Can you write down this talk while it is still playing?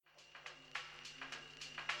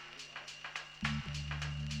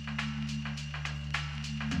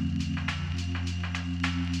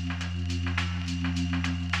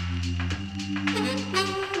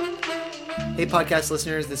Hey podcast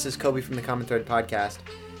listeners, this is Kobe from the Common Thread podcast.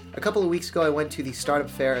 A couple of weeks ago I went to the startup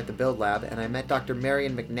fair at the Build Lab and I met Dr.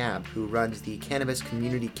 Marian McNabb, who runs the Cannabis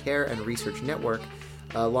Community Care and Research Network,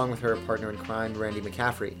 along with her partner in crime, Randy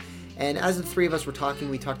McCaffrey. And as the three of us were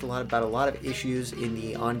talking, we talked about a lot of issues in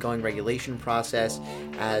the ongoing regulation process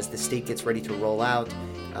as the state gets ready to roll out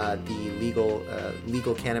the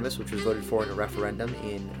legal cannabis, which was voted for in a referendum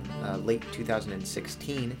in late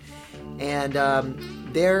 2016. And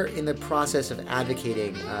they're in the process of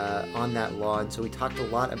advocating on that law. And so we talked a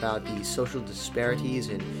lot about the social disparities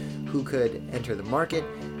and who could enter the market.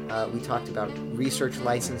 We talked about research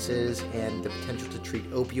licenses and the potential to treat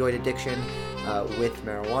opioid addiction with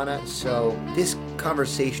marijuana. So this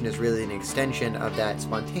conversation is really an extension of that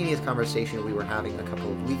spontaneous conversation we were having a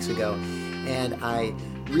couple of weeks ago. And I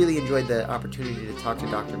really enjoyed the opportunity to talk to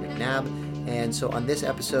Dr. McNabb. And so on this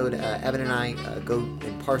episode, Evan and I go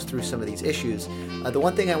and parse through some of these issues. The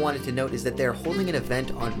one thing I wanted to note is that they're holding an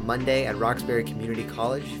event on Monday at Roxbury Community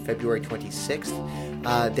College, February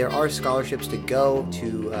 26th. There are scholarships to go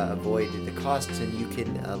to avoid the costs, and you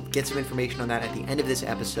can get some information on that at the end of this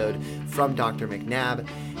episode from Dr. McNabb.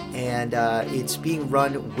 And it's being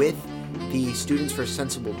run with the Students for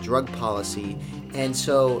Sensible Drug Policy. And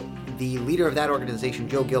so the leader of that organization,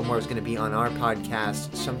 Joe Gilmore, is going to be on our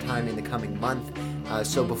podcast sometime in the coming month.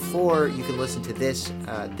 So before you can listen to this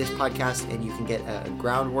podcast and you can get a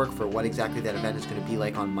groundwork for what exactly that event is going to be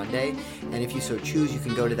like on Monday. And if you so choose, you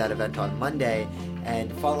can go to that event on Monday.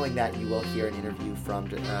 And following that, you will hear an interview from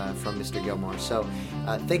Mr. Gilmore. So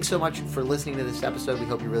thanks so much for listening to this episode. We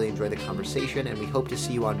hope you really enjoy the conversation, and we hope to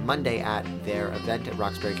see you on Monday at their event at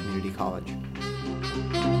Roxbury Community College.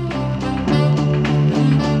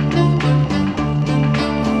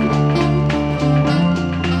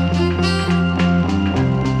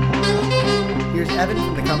 Here's Evan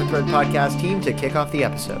from the Common Thread podcast team to kick off the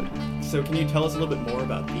episode. So can you tell us a little bit more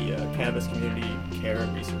about the Cannabis Community Care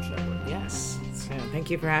and Research Network? Yes. So thank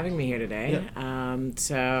you for having me here today. Yeah.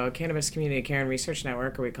 So Cannabis Community Care and Research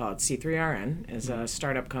Network, or we call it C3RN, is a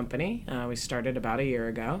startup company. We started about a year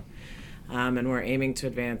ago. And we're aiming to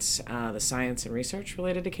advance the science and research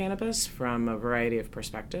related to cannabis from a variety of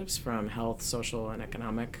perspectives, from health, social, and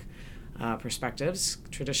economic perspectives.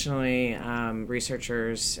 Traditionally,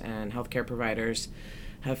 researchers and healthcare providers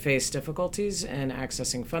have faced difficulties in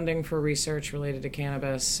accessing funding for research related to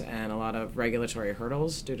cannabis and a lot of regulatory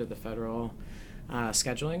hurdles due to the federal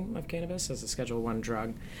scheduling of cannabis as a Schedule I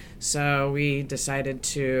drug. So we decided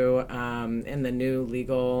to, in the new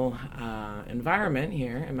legal environment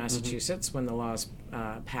here in Massachusetts, when the laws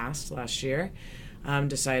passed last year,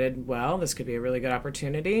 decided, well, this could be a really good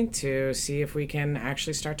opportunity to see if we can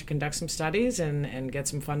actually start to conduct some studies and get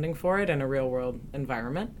some funding for it in a real-world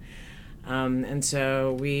environment. And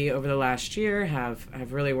so we, over the last year, have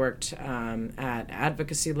really worked at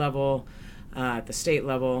advocacy level, at the state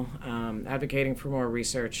level, advocating for more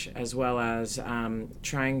research, as well as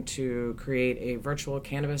trying to create a virtual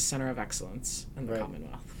cannabis center of excellence in the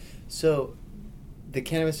Commonwealth. So the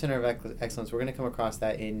Cannabis Center of Excellence, we're going to come across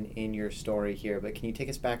that in your story here, but can you take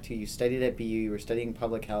us back to, you studied at BU, you were studying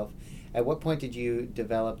public health. At what point did you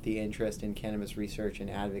develop the interest in cannabis research and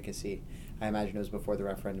advocacy? I imagine it was before the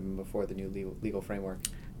referendum and before the new legal framework.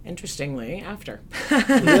 Interestingly, after.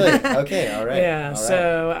 Really? Okay, all right. Yeah, all right.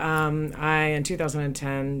 So I, in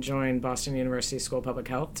 2010, joined Boston University School of Public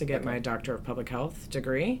Health to get my Doctor of Public Health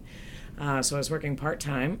degree. So I was working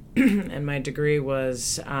part-time, and my degree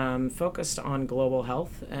was focused on global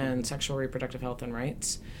health and sexual reproductive health and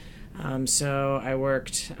rights. So I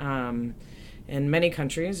worked in many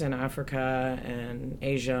countries in Africa and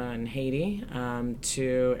Asia and Haiti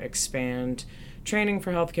to expand training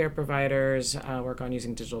for healthcare providers, work on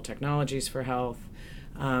using digital technologies for health,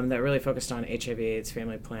 that really focused on HIV/AIDS,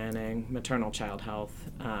 family planning, maternal child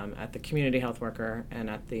health at the community health worker and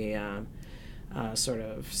at the sort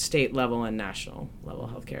of state level and national level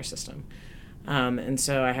healthcare system. And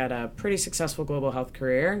so I had a pretty successful global health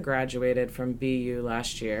career, graduated from BU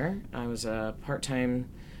last year. I was a part-time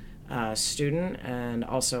student and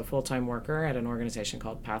also full-time worker at an organization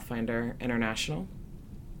called Pathfinder International.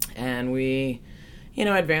 And we,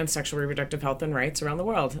 advance sexual reproductive health and rights around the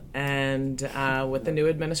world. And with the new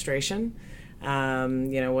administration,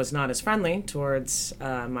 was not as friendly towards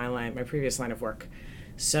my previous line of work.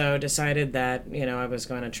 So decided that, I was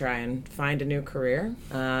going to try and find a new career.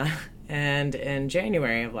 And in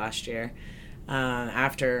January of last year,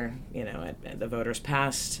 after, the voters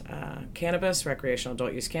passed cannabis, recreational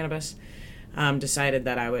adult use cannabis, decided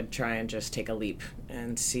that I would try and just take a leap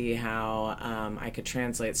and see how I could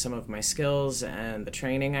translate some of my skills and the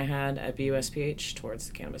training I had at BUSPH towards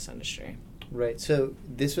the cannabis industry. Right. So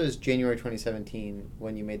this was January 2017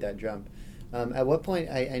 when you made that jump. At what point,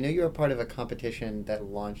 I know you were part of a competition that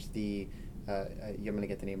launched the, I'm going to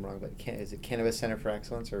get the name wrong, but is it Cannabis Center for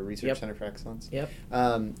Excellence or Research Center for Excellence? Yep.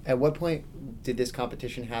 At what point did this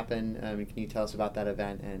competition happen? Can you tell us about that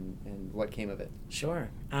event and what came of it? Sure.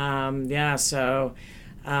 So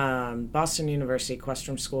Boston University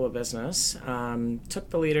Questrom School of Business took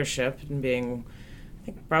the leadership in being, I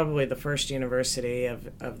think, probably the first university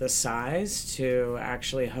of this size to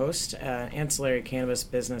actually host an ancillary cannabis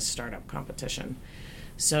business startup competition.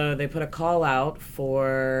 So they put a call out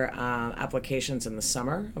for applications in the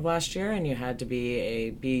summer of last year, and you had to be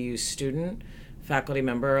a BU student, faculty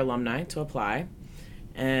member, or alumni to apply.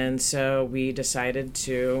 And so we decided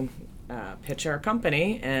to pitch our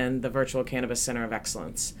company and the Virtual Cannabis Center of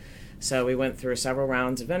Excellence. So we went through several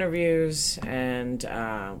rounds of interviews and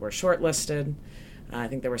were shortlisted. I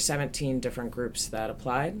think there were 17 different groups that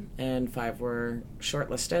applied, and 5 were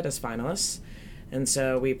shortlisted as finalists. And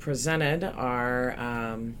so we presented our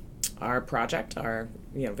project, our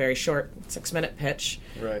very short 6-minute pitch,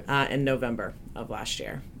 in November of last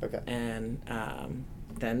year. Okay. And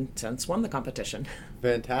then since won the competition.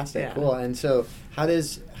 Fantastic. Yeah. Cool. And so how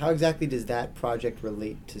exactly does that project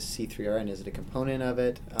relate to C3RN? Is it a component of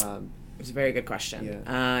it? It's a very good question.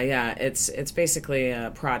 It's basically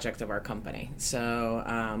a project of our company. So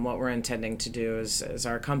what we're intending to do is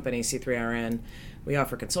our company, C3RN, we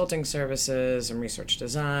offer consulting services and research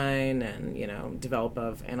design and, develop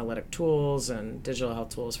of analytic tools and digital health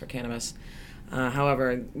tools for cannabis.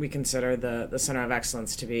 However, we consider the Center of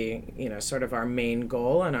Excellence to be, sort of our main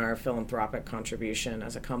goal and our philanthropic contribution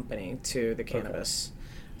as a company to the cannabis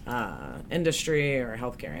industry or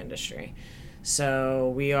healthcare industry.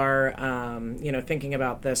 So we are, thinking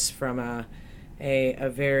about this from a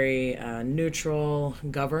very neutral,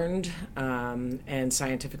 governed, and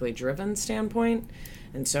scientifically driven standpoint.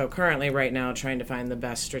 And so currently right now trying to find the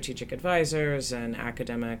best strategic advisors and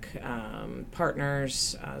academic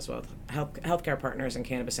partners, as well as healthcare partners and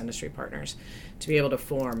cannabis industry partners to be able to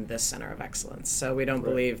form this Center of Excellence. So we don't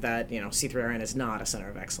believe that, C3RN is not a Center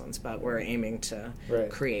of Excellence, but we're aiming to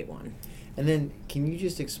create one. And then can you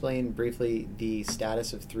just explain briefly the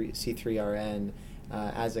status of C3RN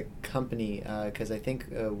as a company? Because I think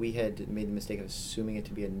we had made the mistake of assuming it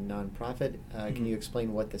to be a nonprofit. Can you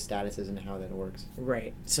explain what the status is and how that works?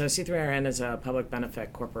 Right. So C3RN is a public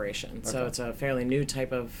benefit corporation. Okay. So it's a fairly new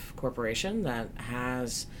type of corporation that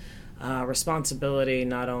has responsibility,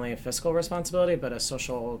 not only a fiscal responsibility, but a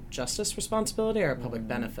social justice responsibility or a public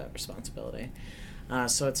benefit responsibility.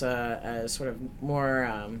 So it's a sort of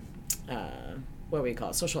more, what we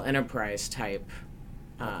call social enterprise type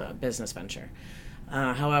business venture.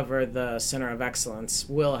 However, the Center of Excellence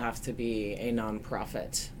will have to be a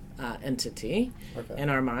nonprofit entity in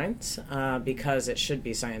our minds because it should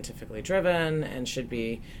be scientifically driven and should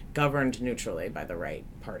be governed neutrally by the right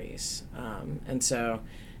parties.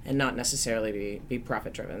 And not necessarily be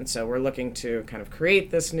profit driven. So we're looking to kind of create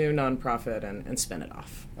this new nonprofit and spin it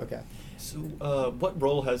off. Okay. So what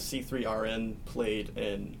role has C3RN played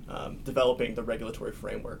in developing the regulatory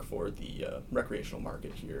framework for the recreational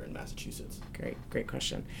market here in Massachusetts? Great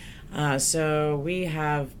question. So we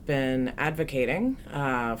have been advocating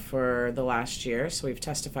for the last year. So we've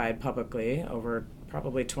testified publicly over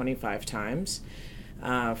probably 25 times.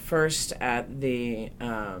 First at the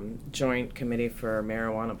Joint Committee for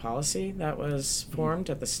Marijuana Policy that was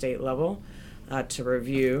formed at the state level to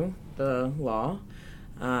review the law.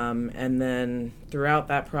 And then throughout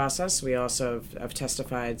that process, we also have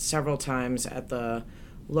testified several times at the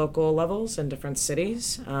local levels in different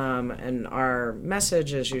cities. And our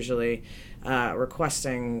message is usually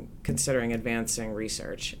considering advancing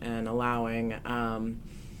research and allowing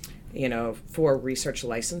for research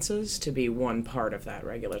licenses to be one part of that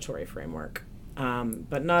regulatory framework.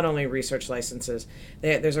 But not only research licenses,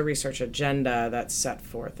 there's a research agenda that's set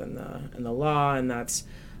forth in the law, and that's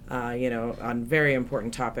on very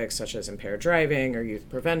important topics such as impaired driving or youth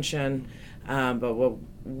prevention. But what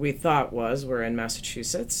we thought was we're in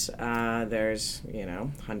Massachusetts. There's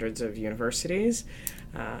hundreds of universities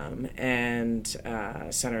and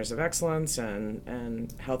centers of excellence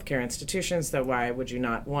and healthcare institutions. That why would you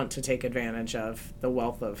not want to take advantage of the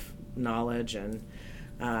wealth of knowledge and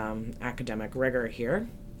academic rigor here?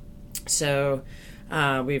 So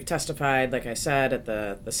we've testified, like I said, at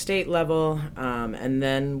the state level, and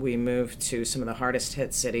then we moved to some of the hardest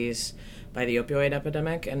hit cities by the opioid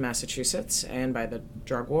epidemic in Massachusetts and by the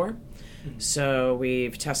drug war. Mm-hmm. So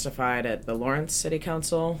we've testified at the Lawrence City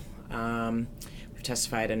Council. We've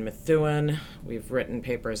testified in Methuen. We've written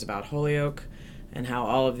papers about Holyoke and how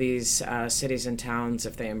all of these cities and towns,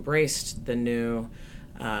 if they embraced the new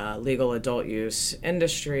legal adult use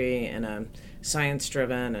industry in a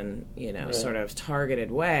science-driven and sort of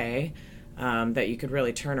targeted way, that you could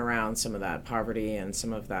really turn around some of that poverty and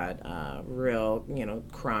some of that real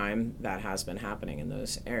crime that has been happening in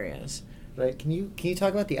those areas. Right. Can you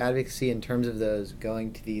talk about the advocacy in terms of those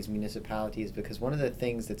going to these municipalities? Because one of the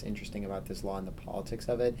things that's interesting about this law and the politics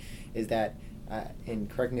of it is that, and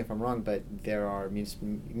correct me if I'm wrong, but there are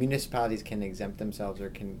municipalities can exempt themselves or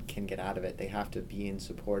can get out of it. They have to be in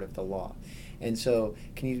support of the law. And so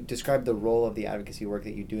can you describe the role of the advocacy work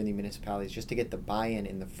that you do in the municipalities just to get the buy-in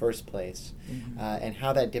in the first place, and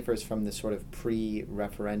how that differs from the sort of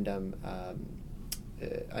pre-referendum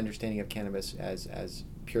understanding of cannabis as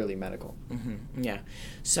purely medical? Yeah.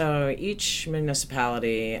 So each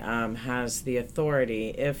municipality has the authority,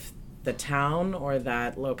 if the town or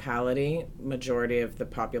that locality, majority of the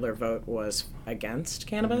popular vote was against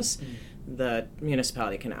cannabis, the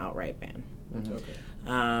municipality can outright ban. Okay.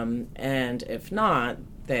 And if not,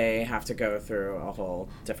 they have to go through a whole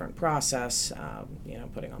different process,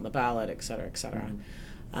 putting on the ballot, et cetera, et cetera.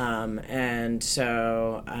 And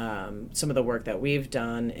so some of the work that we've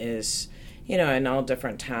done is, in all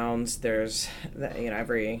different towns, there's,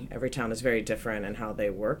 every town is very different in how they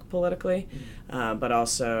work politically, but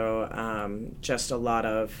also just a lot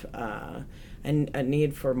of a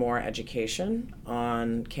need for more education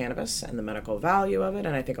on cannabis and the medical value of it.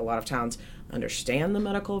 And I think a lot of towns understand the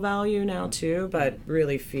medical value now too, but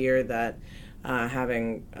really fear that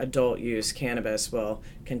having adult use cannabis will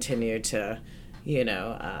continue to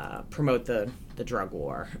promote the drug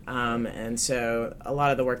war. And so a lot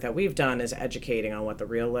of the work that we've done is educating on what the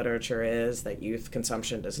real literature is, that youth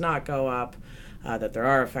consumption does not go up, that there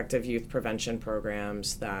are effective youth prevention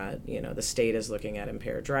programs, that the state is looking at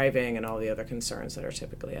impaired driving and all the other concerns that are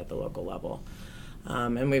typically at the local level.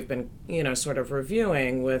 And we've been, sort of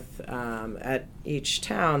reviewing with, at each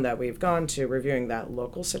town that we've gone to, reviewing that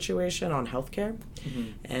local situation on healthcare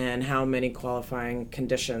and how many qualifying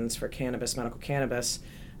conditions for cannabis, medical cannabis,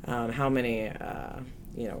 how many,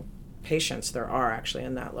 patients there are actually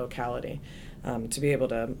in that locality, to be able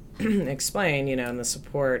to explain, in the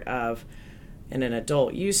support of, in an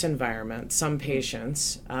adult use environment, some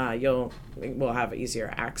patients will have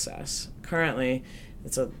easier access. Currently,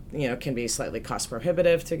 it's can be slightly cost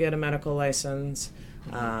prohibitive to get a medical license.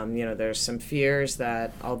 There's some fears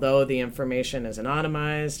that although the information is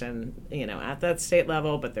anonymized and at that state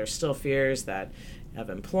level, but there's still fears that of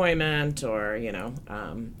employment or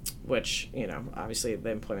which obviously the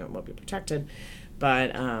employment will be protected,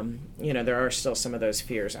 but there are still some of those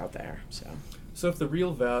fears out there. So if the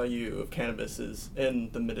real value of cannabis is in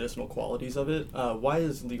the medicinal qualities of it, why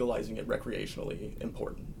is legalizing it recreationally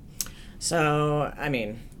important? So,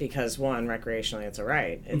 because one, recreationally, it's a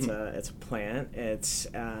right. It's a plant. It's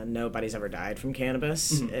nobody's ever died from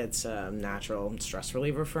cannabis. It's a natural stress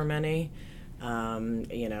reliever for many.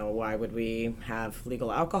 Why would we have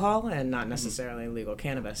legal alcohol and not necessarily legal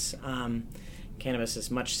cannabis? Cannabis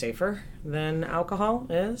is much safer than alcohol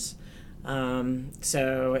is.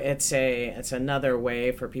 So it's another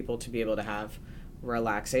way for people to be able to have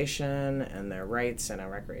relaxation and their rights in a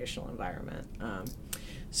recreational environment.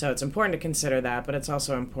 So it's important to consider that, but it's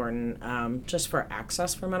also important just for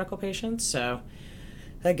access for medical patients. So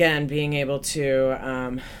again, being able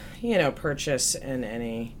to, purchase in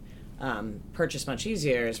any, purchase much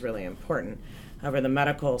easier is really important. However, the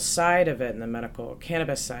medical side of it and the medical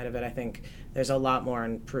cannabis side of it, I think there's a lot more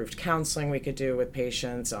improved counseling we could do with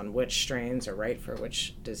patients on which strains are right for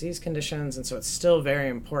which disease conditions. And so it's still very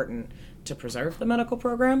important to preserve the medical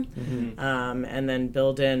program, and then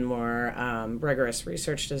build in more rigorous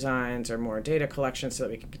research designs or more data collection so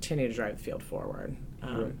that we can continue to drive the field forward.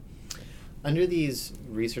 Right. Under these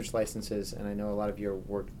research licenses, and I know a lot of your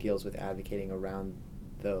work deals with advocating around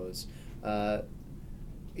those,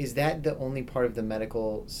 is that the only part of the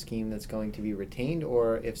medical scheme that's going to be retained?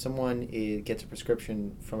 Or if someone gets a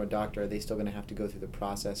prescription from a doctor, are they still going to have to go through the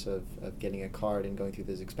process of getting a card and going through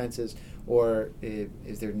those expenses? Or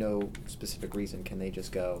is there no specific reason? Can they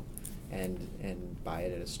just go and buy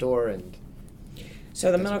it at a store? And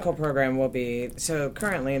so the medical program will be, so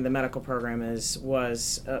currently the medical program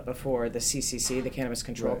was before the CCC, the Cannabis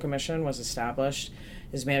Control Commission, was established,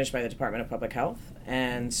 is managed by the Department of Public Health.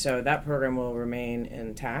 And so that program will remain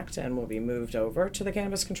intact and will be moved over to the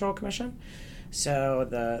Cannabis Control Commission. So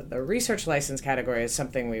the research license category is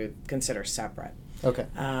something we would consider separate. Okay.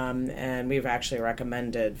 And we've actually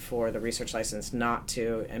recommended for the research license not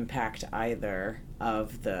to impact either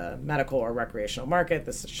of the medical or recreational market.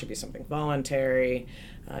 This should be something voluntary,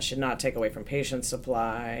 should not take away from patient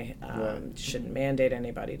supply, shouldn't mandate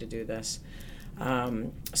anybody to do this.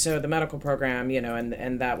 So the medical program,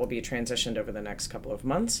 and that will be transitioned over the next couple of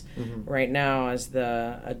months. Mm-hmm. Right now, as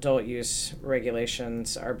the adult use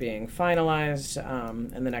regulations are being finalized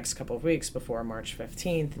in the next couple of weeks before March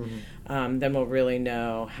 15th, mm-hmm. Then we'll really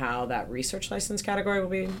know how that research license category will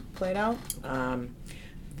be played out.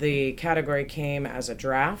 The category came as a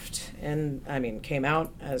draft, came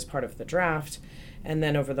out as part of the draft. And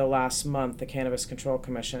then over the last month, the Cannabis Control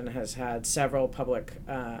Commission has had several public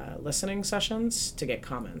listening sessions to get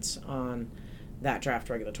comments on that draft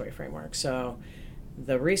regulatory framework. So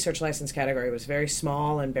the research license category was very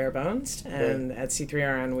small and bare bones. And at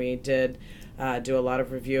C3RN, we did do a lot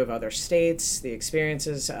of review of other states, the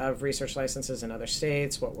experiences of research licenses in other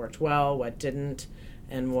states, what worked well, what didn't,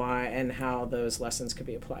 and why, and how those lessons could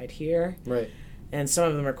be applied here. Right. And some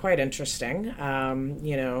of them are quite interesting. One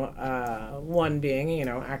being,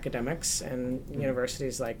 academics and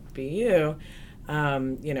universities like BU,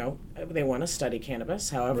 they want to study cannabis.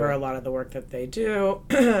 However, right. a lot of the work that they do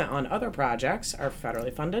on other projects are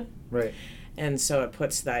federally funded. Right. And so it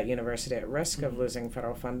puts that university at risk mm-hmm. of losing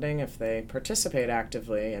federal funding if they participate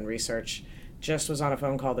actively in research. Just was on a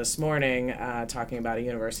phone call this morning talking about a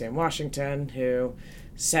university in Washington who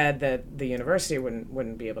said that the university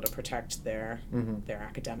wouldn't be able to protect their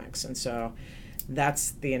academics. And so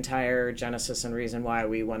that's the entire genesis and reason why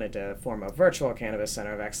we wanted to form a virtual cannabis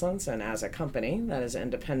center of excellence. And as a company that is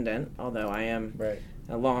independent, although I am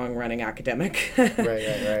a long-running academic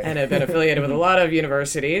and have been affiliated with a lot of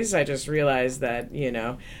universities, I just realized that,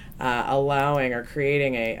 allowing or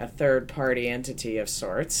creating a third-party entity of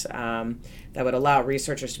sorts that would allow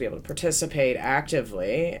researchers to be able to participate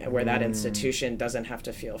actively where that institution doesn't have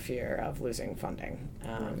to feel fear of losing funding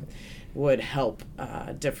would help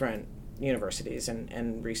different universities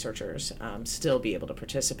and researchers still be able to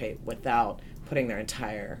participate without putting their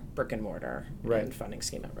entire brick and mortar and funding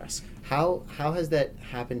scheme at risk. How has that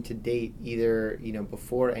happened to date, either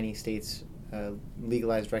before any states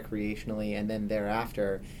legalized recreationally and then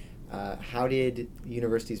thereafter? How did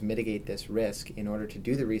universities mitigate this risk in order to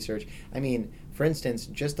do the research? I mean, for instance,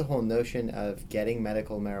 just the whole notion of getting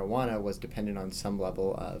medical marijuana was dependent on some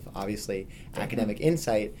level of, obviously, academic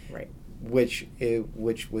insight, which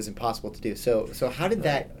was impossible to do. So how did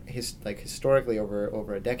that historically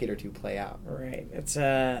over a decade or two play out? Right.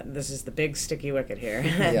 This is the big sticky wicket here.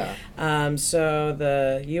 So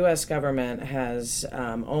the U.S. government has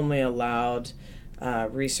only allowed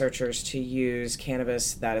researchers to use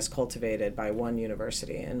cannabis that is cultivated by one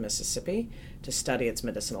university in Mississippi to study its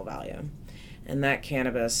medicinal value. And that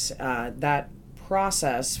cannabis, that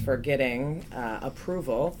process for getting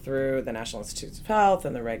approval through the National Institutes of Health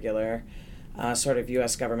and the regular sort of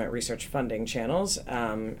U.S. government research funding channels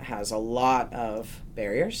has a lot of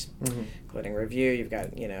barriers, including review. You've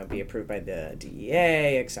got, be approved by the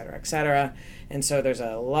DEA, et cetera, et cetera. And so there's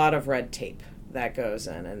a lot of red tape that goes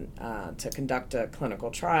in, and to conduct a clinical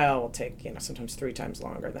trial will take sometimes 3 times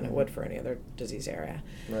longer than it would for any other disease area.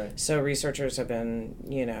 Right. So researchers have been,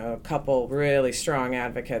 a couple really strong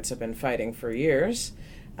advocates have been fighting for years,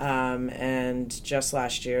 and just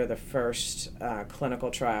last year the first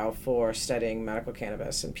clinical trial for studying medical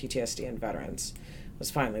cannabis and PTSD in veterans was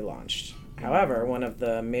finally launched. However, one of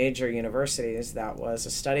the major universities that was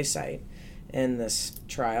a study site in this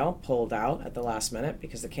trial pulled out at the last minute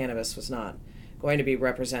because the cannabis was not going to be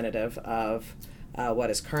representative of what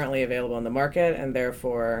is currently available in the market, and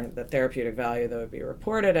therefore the therapeutic value that would be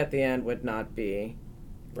reported at the end would not be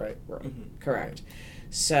correct.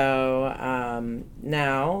 So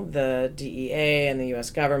now the DEA and the U.S.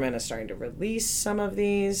 government is starting to release some of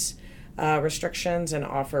these restrictions and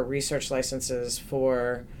offer research licenses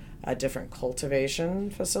for different cultivation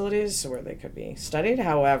facilities where they could be studied.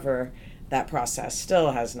 However, that process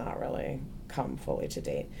still has not really come fully to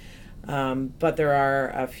date. But there are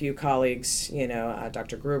a few colleagues,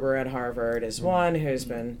 Dr. Gruber at Harvard is one who's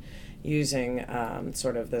been using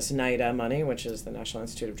sort of this NIDA money, which is the National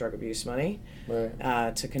Institute of Drug Abuse money,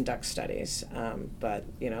 to conduct studies. But,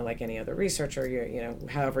 like any other researcher,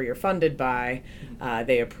 however you're funded by,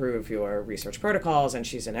 they approve your research protocols, and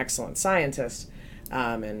she's an excellent scientist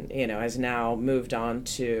and, has now moved on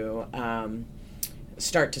to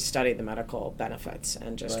start to study the medical benefits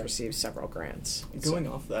and just receive several grants. Going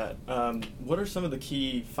off that, what are some of the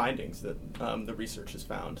key findings that the research has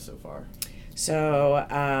found so far?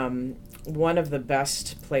 So one of the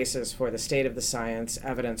best places for the state of the science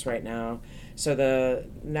evidence right now, so the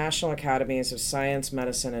National Academies of Science,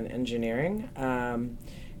 Medicine, and Engineering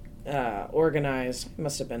organized,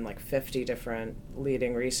 must have been like 50 different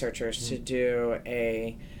leading researchers to do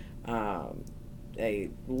a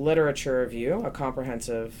literature review, a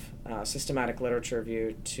comprehensive systematic literature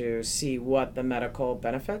review to see what the medical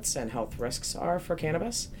benefits and health risks are for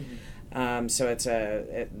cannabis. So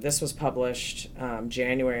this was published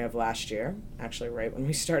January of last year, actually right when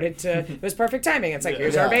we started to, it was perfect timing. It's like,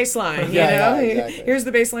 here's our baseline, you know, exactly. Here's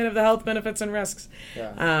the baseline of the health benefits and risks.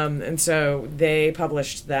 And so they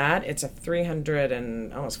published that. It's a 300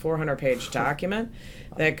 and almost 400 page document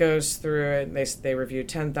that goes through it. They reviewed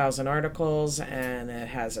 10,000 articles, and it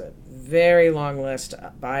has a very long list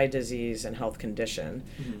by disease and health condition,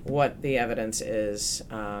 what the evidence is,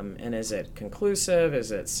 and is it conclusive,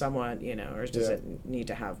 is it somewhat, you know, or does it need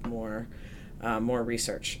to have more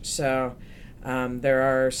research? So there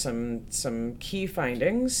are some key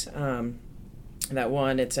findings. That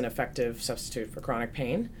one, it's an effective substitute for chronic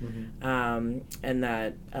pain, and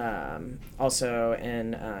that also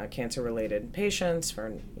in cancer-related patients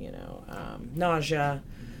for nausea,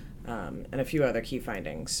 and a few other key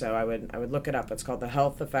findings. So I would look it up. It's called the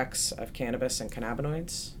Health Effects of Cannabis and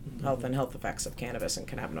Cannabinoids, Health Effects of Cannabis and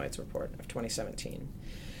Cannabinoids Report of 2017.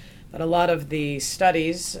 But a lot of the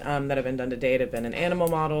studies that have been done to date have been in animal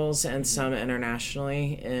models and some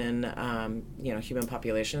internationally in human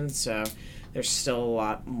populations. So there's still a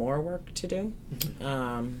lot more work to do.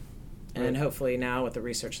 And hopefully now with the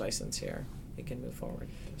research license here, we can move forward.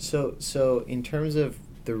 So in terms of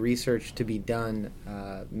the research to be done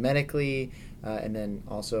medically, and then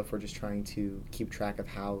also if we're just trying to keep track of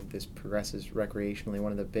how this progresses recreationally,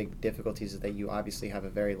 one of the big difficulties is that you obviously have a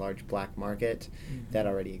very large black market that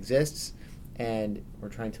already exists, and we're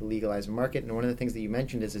trying to legalize a market. And one of the things that you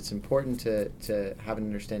mentioned is it's important to have an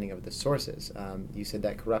understanding of the sources. You said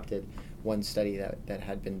that corrupted one study that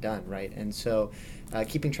had been done, right? And so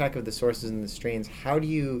keeping track of the sources and the strains, how do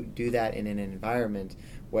you do that in an environment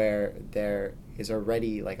where there is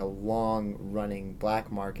already like a long-running black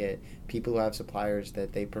market, people who have suppliers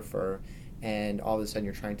that they prefer, and all of a sudden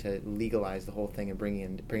you're trying to legalize the whole thing and bring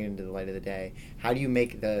it into the light of the day? How do you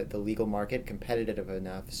make the legal market competitive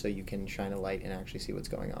enough so you can shine a light and actually see what's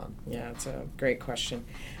going on? Yeah, it's a great question.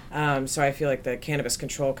 So I feel like the Cannabis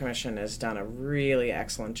Control Commission has done a really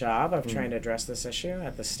excellent job of trying to address this issue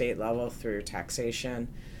at the state level through taxation,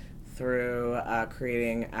 through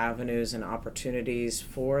creating avenues and opportunities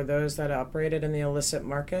for those that operated in the illicit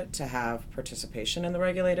market to have participation in the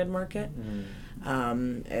regulated market.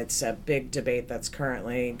 It's a big debate that's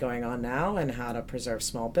currently going on now, and how to preserve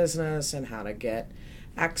small business and how to get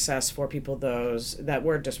access for people, those that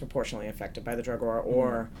were disproportionately affected by the drug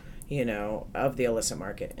or of the illicit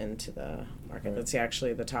market into the market. That's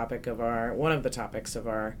actually the topic of one of the topics of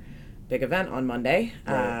our big event on Monday,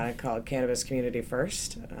 called Cannabis Community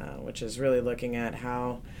First, which is really looking at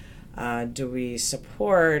how do we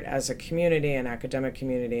support as a community, an academic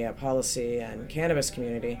community, a policy and cannabis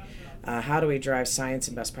community, how do we drive science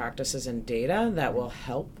and best practices and data that will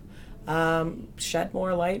help shed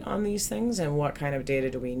more light on these things, and what kind of data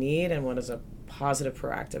do we need, and what is a positive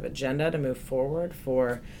proactive agenda to move forward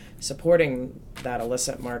for supporting that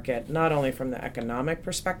illicit market, not only from the economic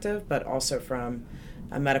perspective, but also from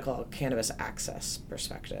a medical cannabis access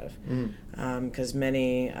perspective, because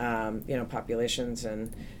many populations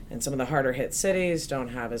and some of the harder hit cities don't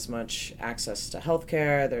have as much access to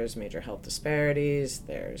healthcare. There's major health disparities.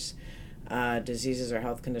 There's diseases or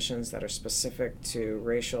health conditions that are specific to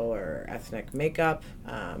racial or ethnic makeup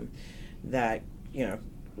that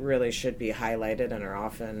really should be highlighted and are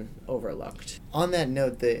often overlooked. On that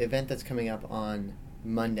note, the event that's coming up on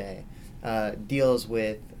Monday deals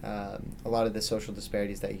with a lot of the social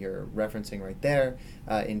disparities that you're referencing right there,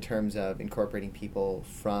 in terms of incorporating people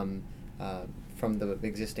from the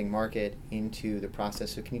existing market into the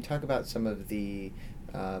process. So can you talk about some of the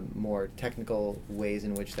more technical ways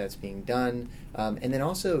in which that's being done? And then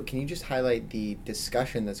also, can you just highlight the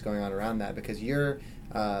discussion that's going on around that? Because you're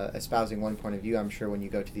espousing one point of view, I'm sure, when you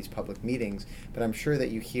go to these public meetings, but I'm sure that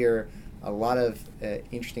you hear a lot of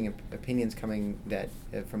interesting opinions coming that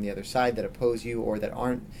from the other side that oppose you, or that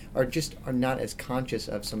are not as conscious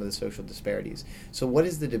of some of the social disparities. So what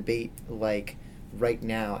is the debate like right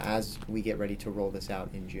now as we get ready to roll this out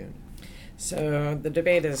in June? So the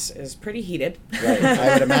debate is pretty heated. Right,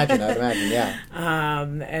 I would imagine, yeah.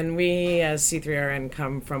 And we as C3RN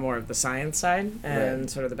come from more of the science side and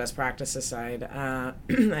sort of the best practices side.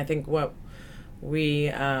 I think what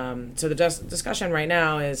so the discussion right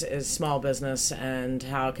now is small business and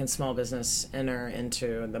how can small business enter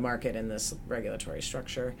into the market in this regulatory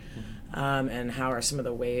structure, and how are some of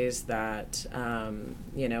the ways that, and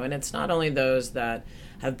it's not only those that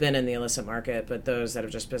have been in the illicit market, but those that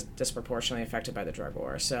have just been disproportionately affected by the drug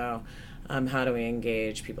war. So how do we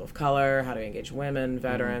engage people of color? How do we engage women,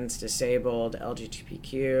 veterans, disabled,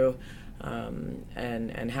 LGBTQ?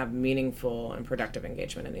 And have meaningful and productive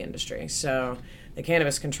engagement in the industry. So the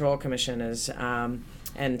Cannabis Control Commission is,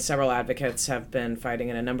 and several advocates have been fighting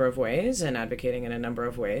in a number of ways and advocating in a number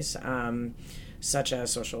of ways, such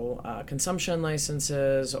as social consumption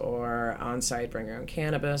licenses or on-site bring your own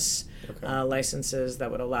cannabis licenses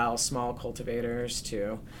that would allow small cultivators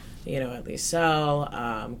to at least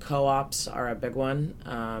sell. Co-ops are a big one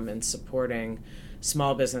in supporting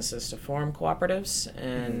small businesses to form cooperatives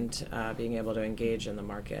and being able to engage in the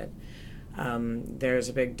market. There's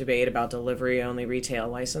a big debate about delivery-only retail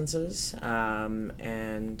licenses,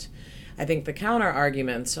 and I think the counter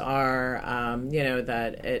arguments are,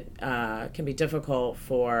 that it can be difficult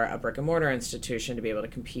for a brick-and-mortar institution to be able to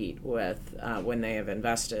compete with when they have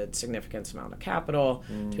invested significant amount of capital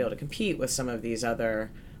to be able to compete with some of these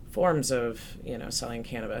other forms of selling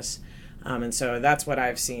cannabis. And so that's what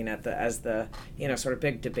I've seen as the sort of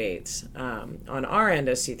big debates. On our end,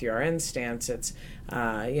 as C3RN's stance, it's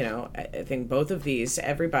I think both of these,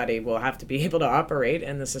 everybody will have to be able to operate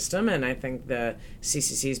in the system, and I think the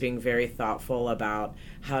CCC is being very thoughtful about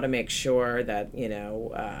how to make sure that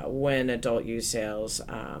when adult use sales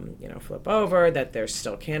flip over, that there's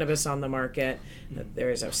still cannabis on the market, that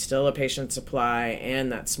there is still a patient supply,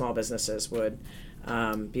 and that small businesses would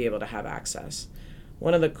be able to have access.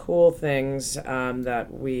 One of the cool things that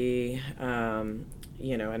we,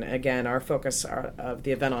 and again, our focus of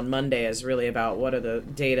the event on Monday is really about what are the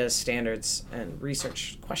data, standards, and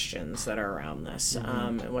research questions that are around this,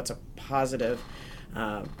 and what's a positive,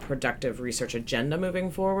 productive research agenda moving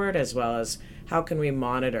forward, as well as how can we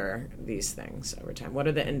monitor these things over time. What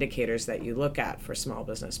are the indicators that you look at for small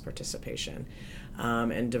business participation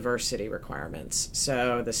and diversity requirements?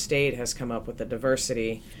 So the state has come up with a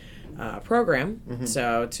diversity program,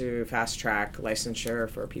 so to fast track licensure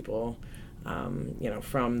for people,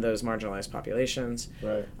 from those marginalized populations,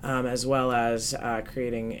 right. As well as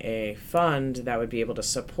creating a fund that would be able to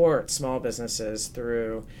support small businesses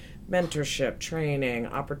through mentorship, training,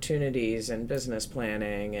 opportunities, and business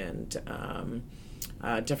planning, and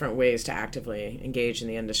different ways to actively engage in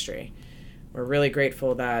the industry. We're really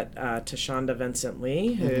grateful that Tashonda Vincent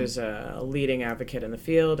Lee, who's a leading advocate in the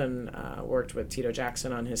field and worked with Tito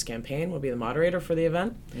Jackson on his campaign, will be the moderator for the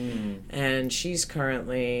event. And she's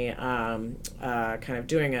currently kind of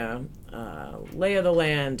doing a lay of the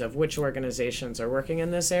land of which organizations are working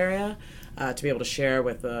in this area to be able to share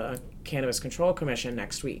with the Cannabis Control Commission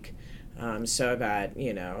next week. So that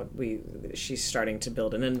she's starting to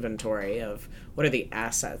build an inventory of what are the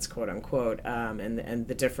assets, quote unquote, and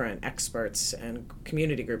the different experts and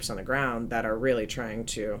community groups on the ground that are really trying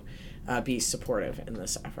to be supportive in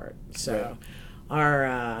this effort. So,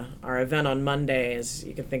 our event on Monday is,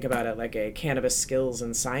 you can think about it like a cannabis skills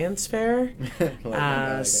and science fair.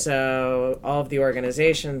 So all of the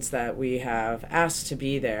organizations that we have asked to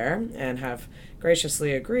be there and have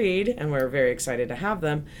graciously agreed, and we're very excited to have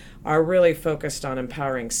them, are really focused on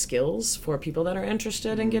empowering skills for people that are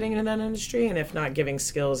interested in getting into that industry, and if not giving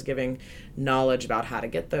skills, giving knowledge about how to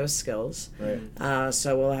get those skills. Right.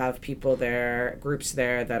 So we'll have people there, groups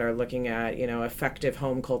there that are looking at, effective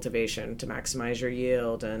home cultivation to maximize your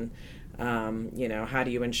yield, and, how do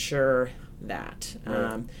you ensure that?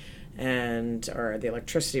 Right. Or the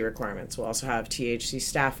electricity requirements. We'll also have THC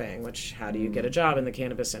staffing, which how do you get a job in the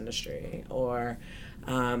cannabis industry? Or,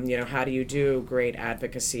 how do you do great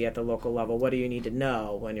advocacy at the local level? What do you need to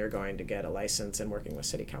know when you're going to get a license and working with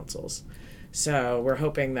city councils? So we're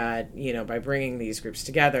hoping that, by bringing these groups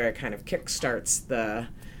together, it kind of kickstarts the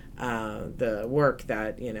work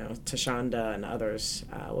that, Tashonda and others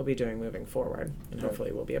will be doing moving forward, and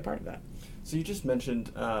hopefully we'll be a part of that. So you just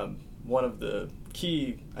mentioned one of the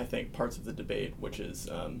key, I think, parts of the debate, which is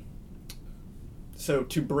so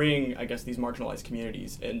to bring, I guess, these marginalized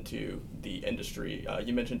communities into the industry.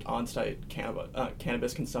 You mentioned on-site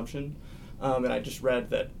cannabis consumption, and I just read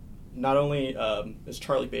that not only is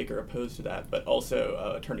Charlie Baker opposed to that, but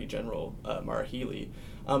also Attorney General Maura Healey.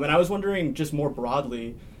 And I was wondering, just more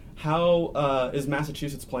broadly, how is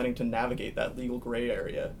Massachusetts planning to navigate that legal gray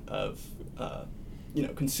area of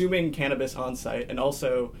consuming cannabis on-site, and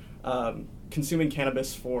also consuming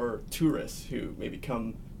cannabis for tourists who maybe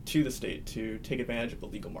come to the state to take advantage of the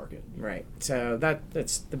legal market. Right. So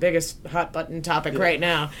that's the biggest hot button topic right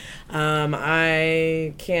now.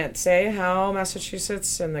 I can't say how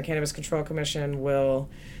Massachusetts and the Cannabis Control Commission will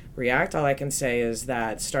react. All I can say is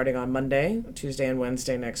that starting on Monday, Tuesday, and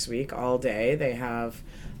Wednesday next week, all day, they have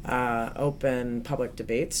open public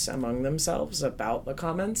debates among themselves about the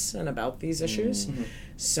comments and about these issues. Mm-hmm.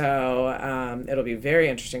 So it'll be very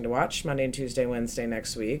interesting to watch Monday and Tuesday, Wednesday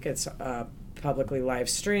next week. It's publicly live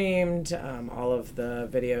streamed. All of the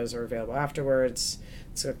videos are available afterwards.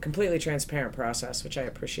 It's a completely transparent process, which I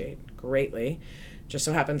appreciate greatly. Just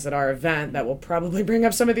so happens that our event that will probably bring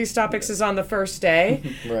up some of these topics is on the first day.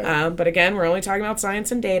 Right. But again, we're only talking about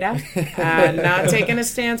science and data, not taking a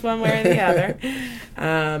stance one way or the other,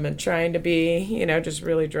 and trying to be, just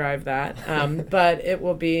really drive that. But it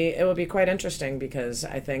will be quite interesting because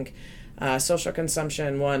I think social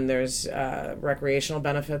consumption, one, there's recreational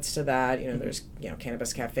benefits to that. There's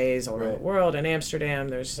cannabis cafes all over the world. In Amsterdam,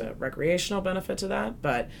 there's a recreational benefit to that.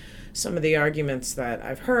 But some of the arguments that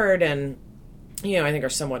I've heard and I think are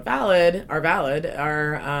somewhat valid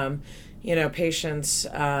are patients,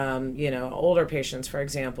 older patients, for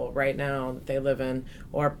example, right now they live in,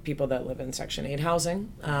 or people that live in Section 8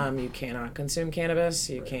 housing. You cannot consume cannabis.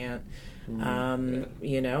 You can't,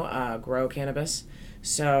 grow cannabis.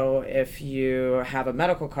 So if you have a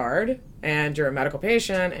medical card and you're a medical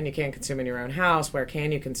patient and you can't consume in your own house, where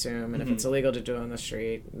can you consume? And if it's illegal to do it on the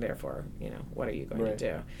street, therefore, what are you going to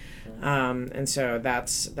do? And so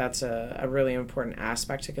that's a really important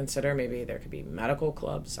aspect to consider. Maybe there could be medical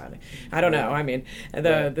clubs. I don't know. I mean,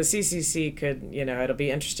 the CCC could, it'll be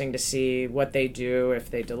interesting to see what they do, if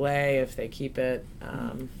they delay, if they keep it.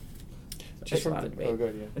 Just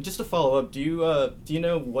to follow up, do you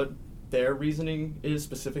know what their reasoning is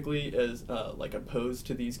specifically as opposed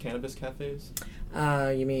to these cannabis cafes?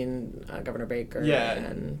 You mean Governor Baker?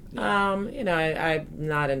 Yeah. I'm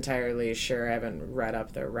not entirely sure. I haven't read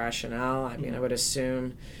up their rationale. I mean, I would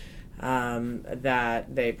assume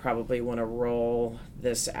that they probably want to roll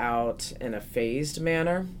this out in a phased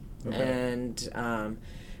manner and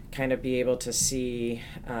kind of be able to see,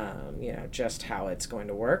 just how it's going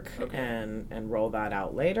to work and roll that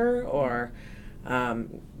out later, or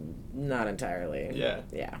not entirely.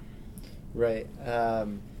 Yeah. Right.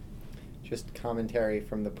 Just commentary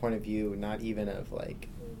from the point of view, not even of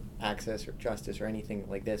access or justice or anything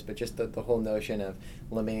like this, but just the whole notion of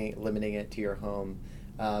limiting it to your home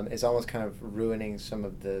is almost kind of ruining some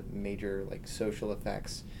of the major social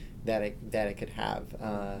effects that it could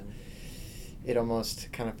have. It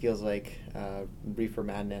almost kind of feels like reefer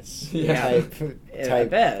madness type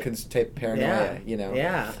paranoia,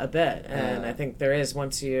 Yeah, a bit. And I think there is,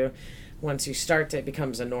 once you start it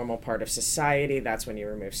becomes a normal part of society, that's when you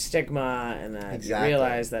remove stigma and that you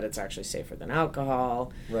realize that it's actually safer than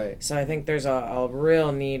alcohol. Right. So I think there's a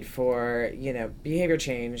real need for, behavior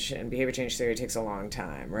change, and behavior change theory takes a long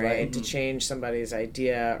time, right? To change somebody's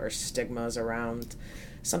idea or stigmas around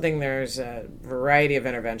something. There's a variety of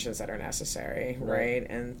interventions that are necessary, right?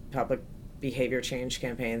 And public behavior change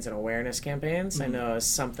campaigns and awareness campaigns, I know, is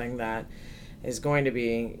something that is going to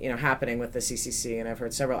be, happening with the CCC, and I've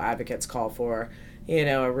heard several advocates call for,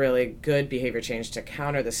 a really good behavior change to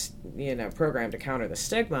counter this, program to counter the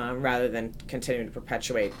stigma, rather than continuing to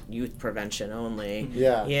perpetuate youth prevention only,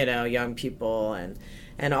 young people,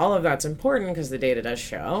 and all of that's important because the data does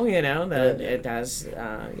show, that it has,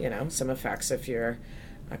 some effects if you're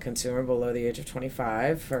a consumer below the age of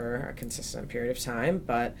 25 for a consistent period of time.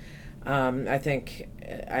 But I think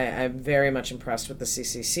I'm very much impressed with the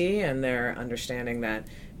CCC and their understanding that,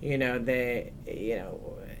 they,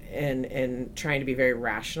 in trying to be very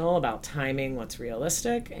rational about timing what's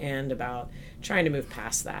realistic and about trying to move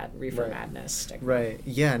past that reefer madness stigma. Right.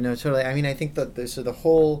 Yeah, no, totally. I mean, I think that the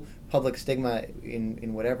whole public stigma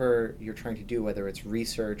in whatever you're trying to do, whether it's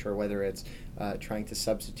research or whether it's trying to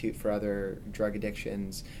substitute for other drug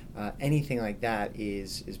addictions, anything like that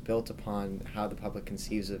is built upon how the public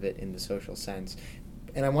conceives of it in the social sense.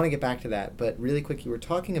 And I want to get back to that, but really quick, you were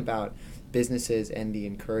talking about businesses and the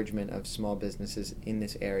encouragement of small businesses in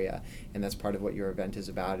this area, and that's part of what your event is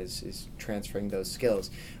about, is transferring those skills.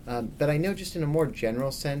 But I know just in a more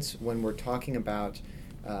general sense, when we're talking about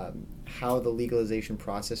how the legalization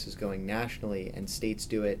process is going nationally and states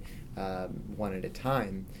do it one at a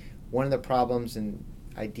time, one of the problems and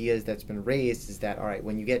ideas that's been raised is that, all right,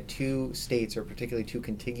 when you get two states, or particularly two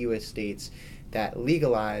contiguous states that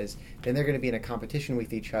legalize, then they're going to be in a competition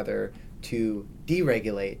with each other to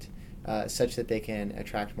deregulate such that they can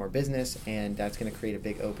attract more business, and that's going to create a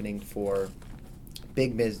big opening for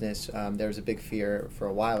big business, there was a big fear, for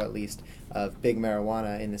a while at least, of big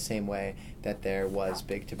marijuana in the same way that there was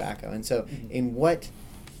big tobacco. And so in what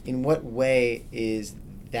way is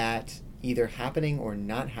that either happening or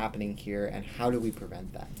not happening here, and how do we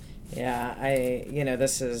prevent that? Yeah, it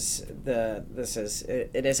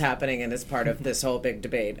is happening, and it's part of this whole big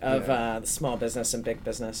debate of small business and big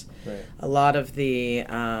business. Right. A lot of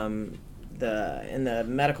in the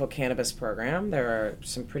medical cannabis program, there are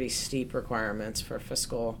some pretty steep requirements for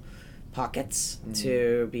fiscal pockets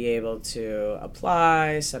to be able to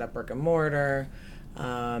apply, set up brick and mortar,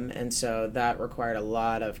 and so that required a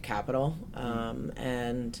lot of capital,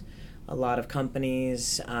 and a lot of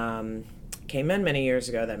companies came in many years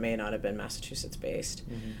ago that may not have been Massachusetts based.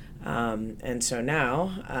 And so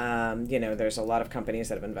now, there's a lot of companies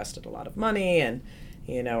that have invested a lot of money and,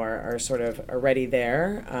 are sort of already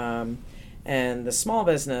there. And the small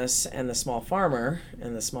business and the small farmer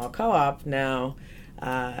and the small co-op now,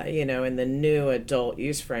 in the new adult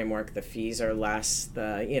use framework, the fees are less.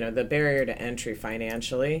 The barrier to entry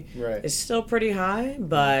financially is still pretty high,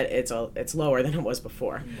 but it's lower than it was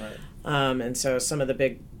before. Right. And so some of the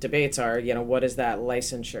big debates are, what does that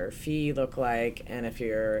licensure fee look like? And if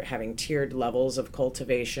you're having tiered levels of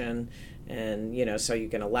cultivation and, so you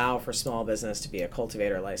can allow for small business to be a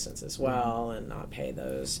cultivator license as well and not pay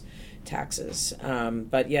those taxes.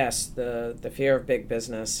 But yes, the fear of big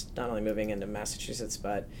business, not only moving into Massachusetts,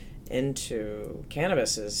 but into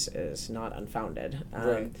cannabis is not unfounded.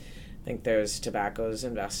 Right. I think there's tobaccos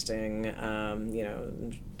investing,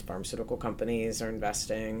 pharmaceutical companies are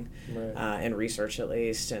investing in research, at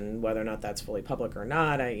least, and whether or not that's fully public or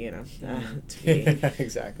not, exactly.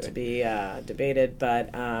 to be debated.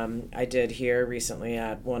 But I did hear recently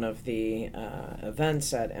at one of the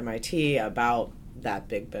events at MIT about that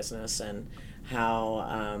big business and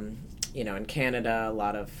how in Canada a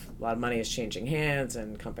lot of money is changing hands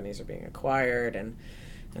and companies are being acquired, and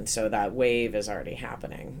so that wave is already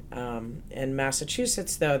happening. In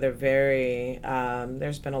Massachusetts, though,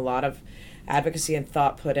 there's been a lot of advocacy and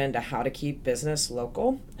thought put into how to keep business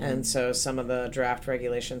local, and so some of the draft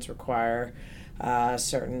regulations require a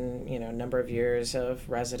certain number of years of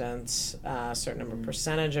residence, a certain number of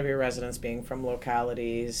percentage of your residents being from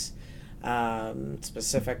localities,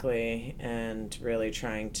 specifically, and really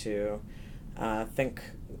trying to think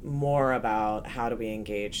more about how do we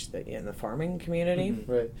engage in the farming community.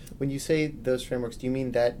 Right. When you say those frameworks, do you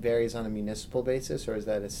mean that varies on a municipal basis, or is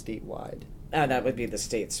that a statewide? That would be the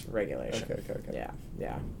state's regulation. Okay. Yeah.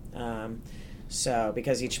 So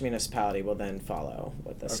because each municipality will then follow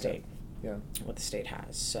what the state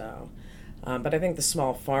has. So, but I think the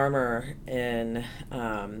small farmer it's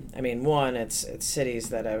cities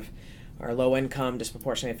that are low income,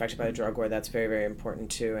 disproportionately affected by the drug war. That's very, very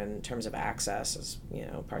important too in terms of access, as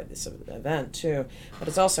part of this event too. But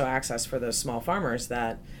it's also access for those small farmers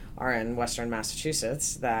that are in Western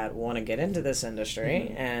Massachusetts that want to get into this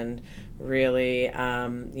industry and really,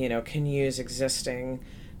 can use existing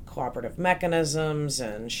cooperative mechanisms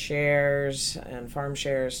and shares and farm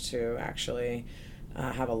shares to actually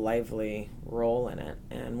have a lively role in it.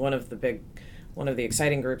 And one of the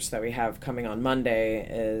exciting groups that we have coming on Monday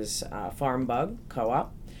is Farm Bug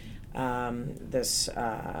Co-op. This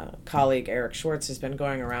colleague, Eric Schwartz, has been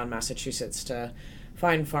going around Massachusetts to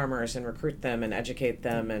find farmers and recruit them and educate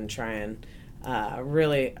them and try and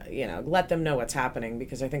really, let them know what's happening,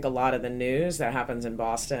 because I think a lot of the news that happens in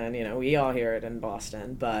Boston, we all hear it in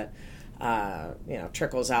Boston, but,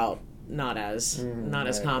 trickles out not as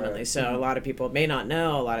commonly. Right. So a lot of people may not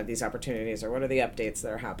know a lot of these opportunities or what are the updates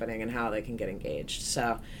that are happening and how they can get engaged.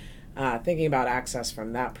 So thinking about access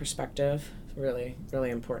from that perspective is really, really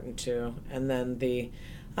important too. And then the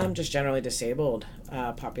just generally disabled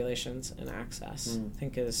populations and access, I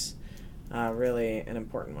think is really an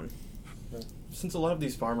important one. Since a lot of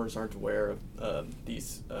these farmers aren't aware of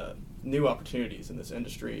these new opportunities in this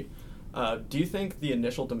industry, do you think the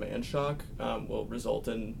initial demand shock will result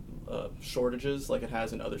in shortages like it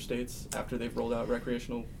has in other states after they've rolled out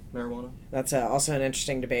recreational marijuana? That's also an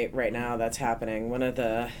interesting debate right now that's happening. One of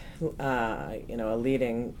the, a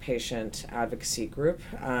leading patient advocacy group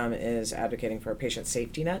is advocating for a patient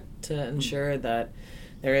safety net to ensure that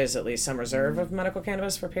there is at least some reserve of medical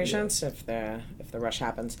cannabis for patients if the rush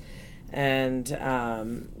happens. And,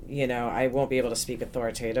 I won't be able to speak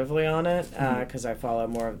authoritatively on it because I follow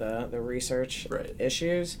more of the research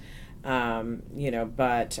issues.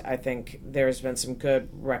 But I think there's been some good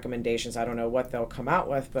recommendations. I don't know what they'll come out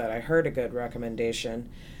with, but I heard a good recommendation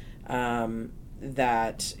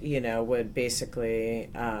that, would basically,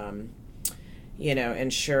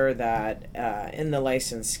 ensure that in the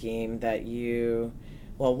license scheme that you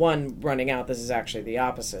well, one, running out, this is actually the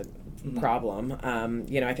opposite problem.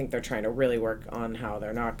 I think they're trying to really work on how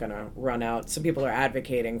they're not going to run out. Some people are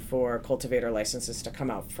advocating for cultivator licenses to come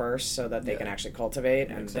out first so that they can actually cultivate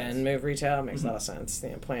and then move retail. It makes a lot of sense.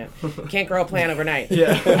 Can't grow a plant overnight.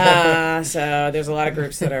 So there's a lot of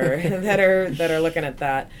groups that are that are looking at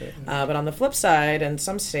that. But on the flip side, in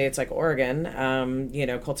some states like Oregon,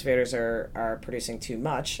 cultivators are producing too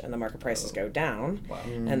much and the market prices go down,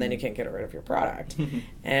 and then you can't get rid of your product.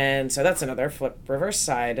 And so that's another reverse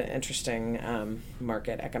side, interesting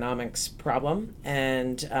market economics problem,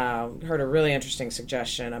 and heard a really interesting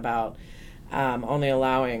suggestion about only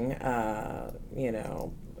allowing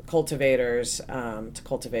cultivators to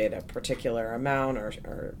cultivate a particular amount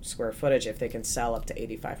or square footage if they can sell up to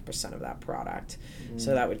 85% of that product.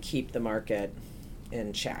 So that would keep the market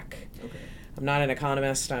in check. Okay. I'm not an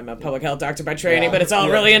economist. I'm a public health doctor by training, but it's all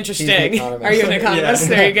really interesting. Are you an economist?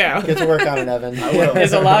 There you go. Get to work on it, Evan. I will.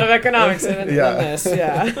 There's a lot of economics in this,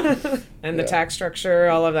 and the tax structure,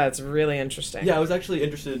 all of that's really interesting. Yeah, I was actually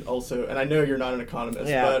interested also, and I know you're not an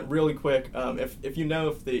economist, but really quick, if you know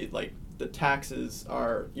if the taxes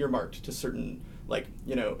are earmarked to certain,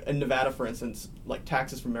 in Nevada, for instance,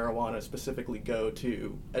 taxes for marijuana specifically go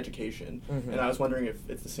to education. And I was wondering if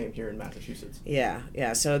it's the same here in Massachusetts.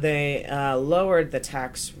 Yeah. So they lowered the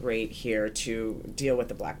tax rate here to deal with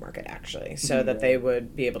the black market, actually, so that they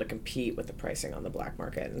would be able to compete with the pricing on the black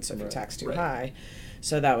market. And so if you tax too high.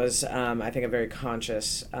 So that was, I think, a very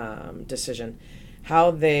conscious decision.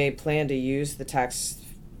 How they plan to use the tax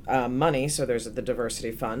money, so there's the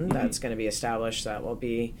diversity fund that's going to be established that will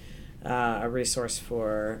be a resource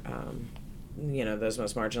for those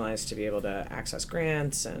most marginalized to be able to access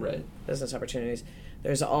grants and business opportunities.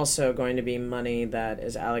 There's also going to be money that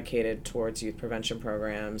is allocated towards youth prevention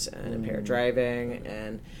programs and impaired driving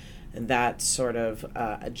and that sort of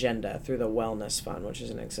agenda through the Wellness Fund, which is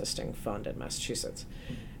an existing fund in Massachusetts.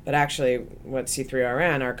 But actually, what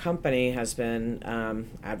C3RN, our company, has been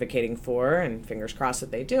advocating for, and fingers crossed that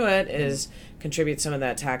they do it, is contribute some of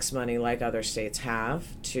that tax money, like other states have,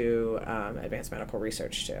 to advanced medical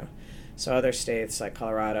research too. So other states like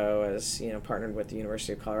Colorado has partnered with the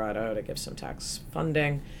University of Colorado to give some tax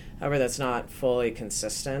funding. However, that's not fully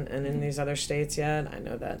consistent in these other states yet. I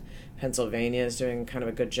know that Pennsylvania is doing kind of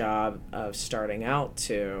a good job of starting out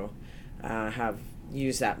to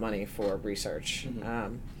use that money for research.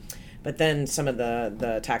 But then some of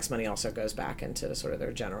the tax money also goes back into sort of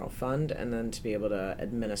their general fund, and then to be able to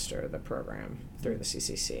administer the program through the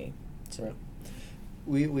CCC. So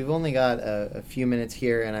we've only got a few minutes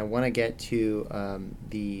here, and I want to get to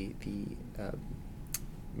the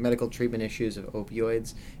medical treatment issues of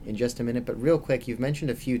opioids in just a minute. But real quick, you've mentioned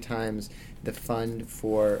a few times the fund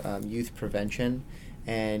for youth prevention,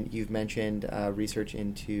 and you've mentioned research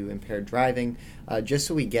into impaired driving. Just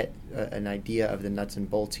so we get an idea of the nuts and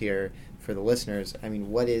bolts here for the listeners, I mean,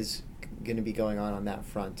 what is going to be going on that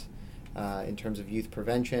front in terms of youth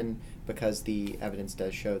prevention? Because the evidence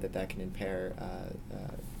does show that can impair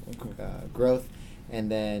growth, and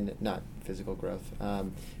then not physical growth,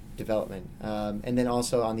 development. And then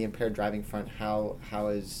also on the impaired driving front, how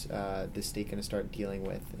is the state going to start dealing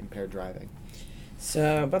with impaired driving?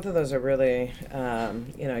 So both of those are really,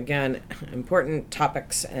 again, important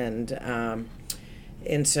topics, and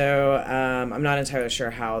so I'm not entirely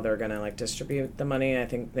sure how they're going to distribute the money. I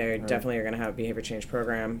think they definitely are going to have a behavior change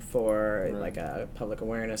program for public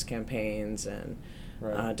awareness campaigns and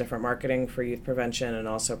different marketing for youth prevention, and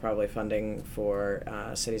also probably funding for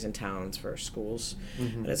cities and towns for schools.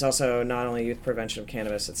 But it's also not only youth prevention of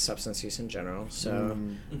cannabis; it's substance use in general. So,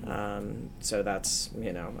 so that's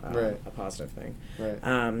a positive thing.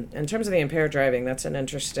 In terms of the impaired driving, that's an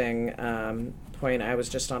interesting point. I was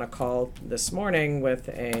just on a call this morning with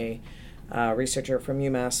a researcher from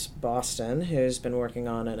UMass Boston who's been working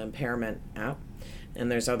on an impairment app. And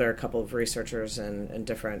there's a couple of researchers and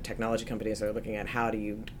different technology companies that are looking at how do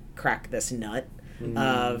you crack this nut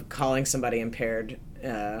of calling somebody impaired,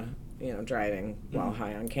 driving while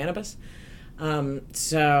high on cannabis.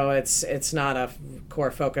 So it's not a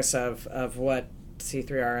core focus of what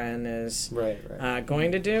C3RN is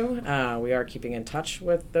going to do. We are keeping in touch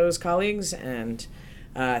with those colleagues, and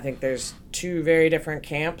I think there's two very different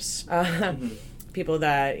camps. people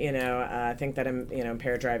that think that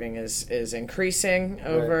impaired driving is increasing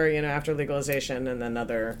over after legalization, and then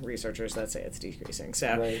other researchers that say it's decreasing.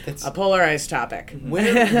 So a polarized topic.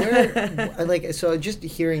 Where like, so just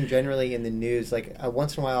hearing generally in the news, like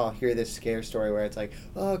once in a while I'll hear this scare story where it's like,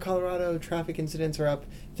 oh, Colorado traffic incidents are up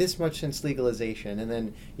this much since legalization, and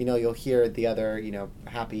then you'll hear the other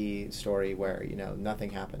happy story where nothing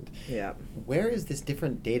happened. Yeah. Where is this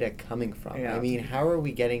different data coming from? Yeah. I mean, how are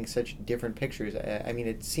we getting such different pictures? I mean,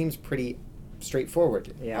 it seems pretty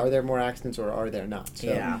straightforward. Yeah. Are there more accidents or are there not?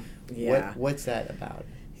 So what's that about?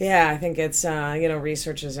 Yeah, I think it's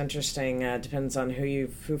research is interesting. Depends on who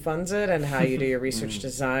funds it and how you do your research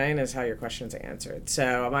design is how your questions are answered.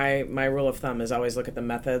 So my rule of thumb is always look at the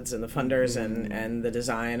methods and the funders and the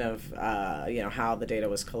design of how the data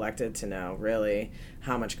was collected to know really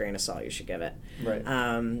how much grain of salt you should give it. Right.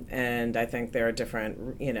 And I think there are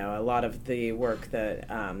different a lot of the work that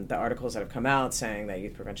the articles that have come out saying that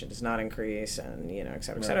youth prevention does not increase and et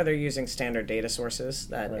cetera, they're using standard data sources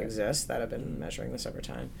that exist that have been measuring this over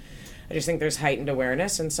time. I just think there's heightened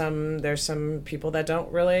awareness, and there's some people that don't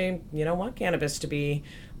really, want cannabis to be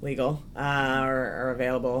legal or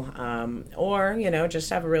available, or just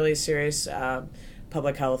have a really serious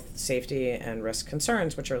public health, safety, and risk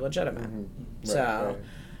concerns, which are legitimate.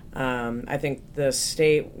 I think the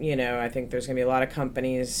state, I think there's going to be a lot of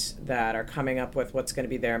companies that are coming up with what's going to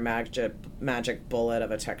be their magic bullet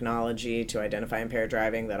of a technology to identify impaired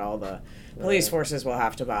driving that all the police forces will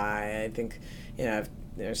have to buy. I think,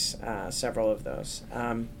 there's several of those.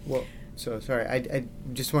 So sorry, I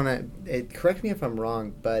just want to correct me if I'm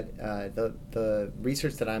wrong, but the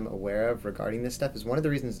research that I'm aware of regarding this stuff is one of the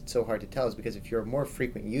reasons it's so hard to tell is because if you're a more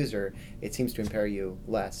frequent user, it seems to impair you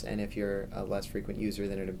less, and if you're a less frequent user,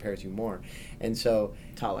 then it impairs you more, and so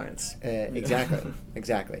tolerance.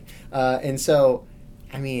 Exactly, and so.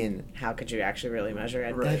 I mean, how could you actually really measure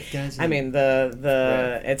it? That doesn't. I mean,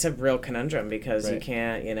 it's a real conundrum because you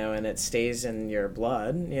can't, and it stays in your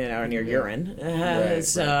blood, in your urine.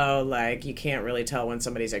 Like, you can't really tell when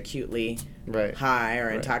somebody's acutely high or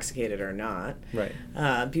intoxicated or not. Right.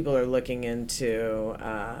 People are looking into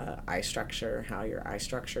eye structure, how your eye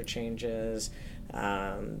structure changes.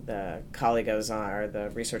 The colleague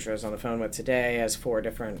the researcher I was on the phone with today has 4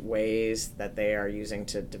 different ways that they are using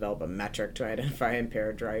to develop a metric to identify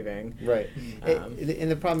impaired driving. Right.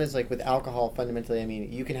 And the problem is, like, with alcohol, fundamentally, I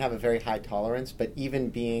mean, you can have a very high tolerance, but even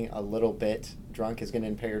being a little bit drunk is going to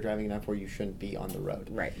impair your driving enough where you shouldn't be on the road.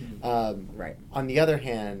 Right. Right. On the other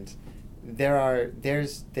hand,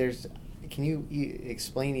 there's can you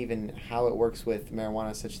explain even how it works with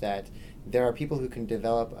marijuana such that there are people who can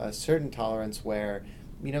develop a certain tolerance where,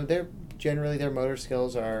 their motor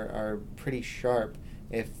skills are pretty sharp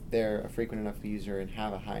if they're a frequent enough user and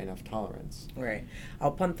have a high enough tolerance. Right.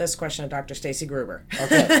 I'll punt this question to Dr. Stacy Gruber.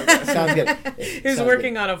 Okay. Sounds good. Who's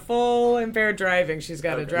working on a full impaired driving. She's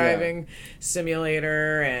got a driving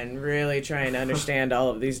simulator and really trying to understand all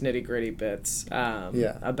of these nitty-gritty bits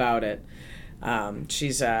about it.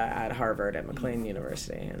 She's at Harvard at McLean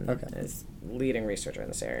University and is leading researcher in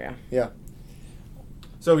this area. Yeah.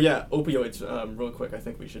 So opioids. Real quick, I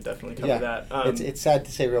think we should definitely cover that. It's sad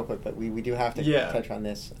to say real quick, but we do have to touch on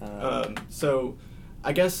this. So,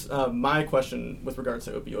 I guess my question with regards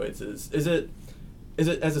to opioids is it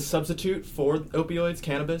as a substitute for opioids,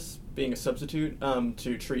 cannabis being a substitute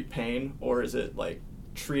to treat pain, or is it like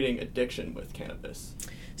treating addiction with cannabis?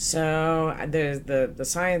 So the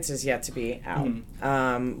science is yet to be out.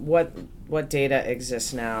 Mm-hmm. What data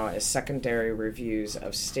exists now is secondary reviews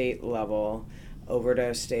of state level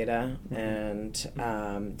overdose data and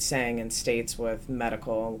saying in states with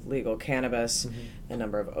medical legal cannabis, the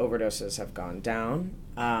number of overdoses have gone down.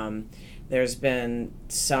 There's been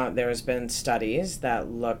studies that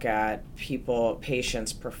look at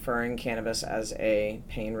patients preferring cannabis as a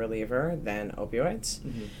pain reliever than opioids.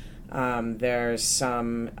 There's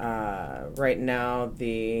some right now.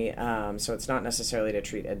 So it's not necessarily to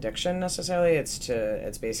treat addiction necessarily.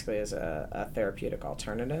 It's basically as a therapeutic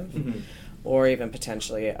alternative, or even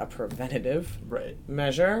potentially a preventative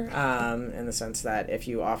measure. In the sense that if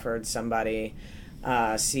you offered somebody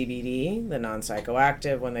CBD, the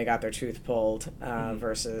non-psychoactive, when they got their tooth pulled,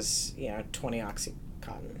 versus 20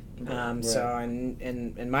 Oxycontin. So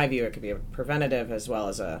in my view, it could be a preventative as well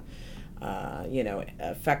as a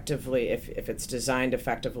effectively, if it's designed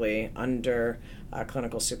effectively under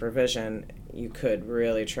clinical supervision, you could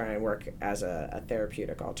really try and work as a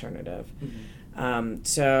therapeutic alternative.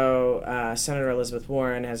 Senator Elizabeth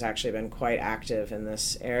Warren has actually been quite active in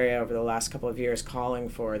this area over the last couple of years, calling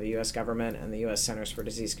for the U.S. government and the U.S. Centers for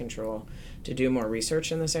Disease Control to do more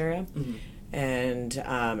research in this area. And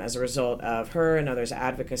as a result of her and others'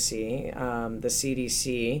 advocacy, the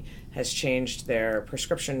CDC has changed their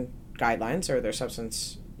prescription guidelines, or their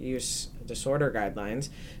substance use disorder guidelines,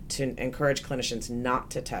 to encourage clinicians not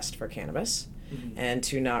to test for cannabis and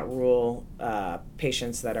to not rule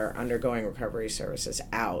patients that are undergoing recovery services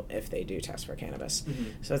out if they do test for cannabis.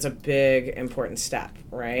 So it's a big, important step,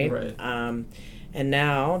 right? And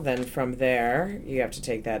now, then from there, you have to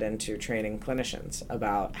take that into training clinicians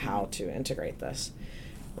about how to integrate this.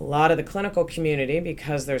 A lot of the clinical community,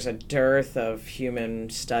 because there's a dearth of human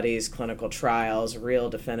studies, clinical trials, real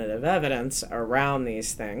definitive evidence around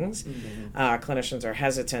these things, clinicians are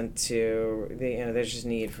hesitant to, there's just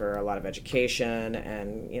need for a lot of education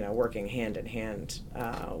and, working hand in hand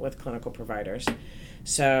with clinical providers.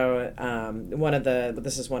 So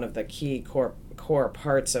this is one of the key core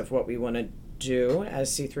parts of what we want to do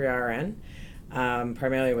as C3RN,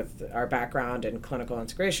 primarily with our background in clinical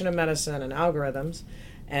integration of medicine and algorithms,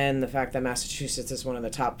 and the fact that Massachusetts is one of the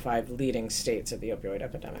top 5 leading states of the opioid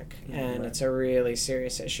epidemic. And it's a really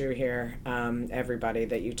serious issue here. Everybody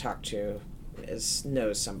that you talk to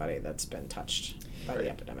knows somebody that's been touched by the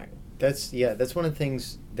epidemic. That's one of the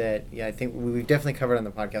things that I think we've definitely covered on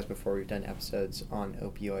the podcast before. We've done episodes on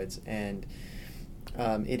opioids, and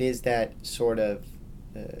it is that sort of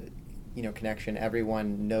connection.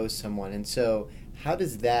 Everyone knows someone, and so how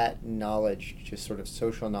does that knowledge, just sort of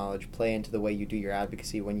social knowledge, play into the way you do your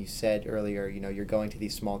advocacy? When you said earlier, you're going to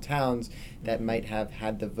these small towns that might have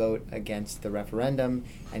had the vote against the referendum,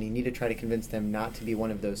 and you need to try to convince them not to be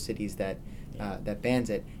one of those cities that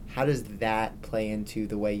bans it. How does that play into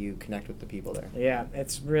the way you connect with the people there? Yeah,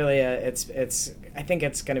 it's really I think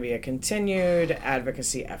it's going to be a continued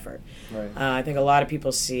advocacy effort. Right. I think a lot of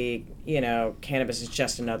people see, cannabis is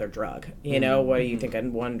just another drug. What do you think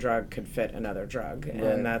one drug could fit another drug? Right.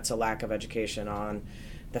 And that's a lack of education on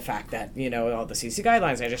the fact that, all the CDC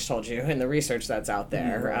guidelines I just told you and the research that's out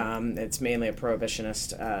there. Right. It's mainly a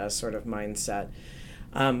prohibitionist sort of mindset.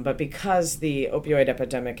 But because the opioid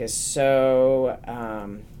epidemic is so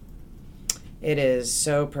it is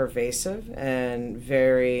so pervasive and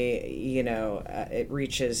very, it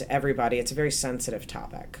reaches everybody. It's a very sensitive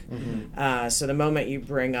topic. So the moment you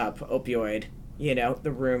bring up opioid,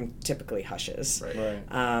 the room typically hushes. Right.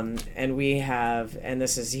 And we have, and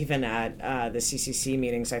this is even at the CCC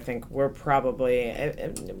meetings, I think we're probably,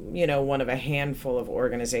 one of a handful of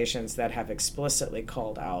organizations that have explicitly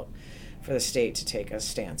called out for the state to take a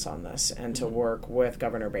stance on this and to work with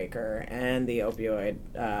Governor Baker and the opioid,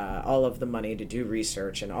 all of the money to do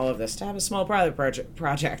research and all of this, to have a small pilot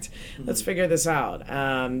project. Let's figure this out.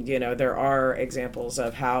 There are examples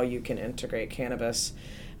of how you can integrate cannabis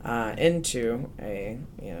into a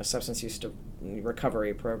substance use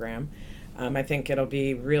recovery program. I think it'll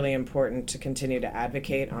be really important to continue to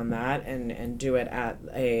advocate on that and do it at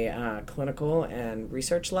a clinical and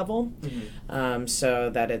research level, so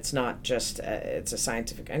that it's not just it's a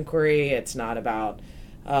scientific inquiry. It's not about,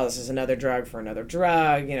 this is another drug for another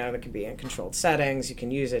drug. That could be in controlled settings. You can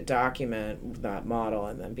use it, document that model,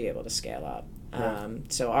 and then be able to scale up.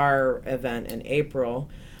 So our event in April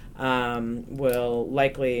will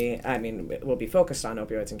be focused on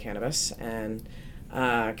opioids and cannabis, and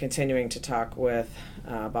continuing to talk with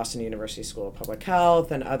Boston University School of Public Health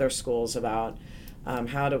and other schools about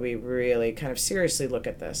how do we really kind of seriously look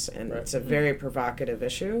at this. And it's a very provocative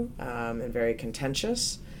issue and very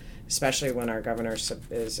contentious, especially when our governor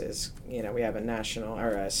is we have a national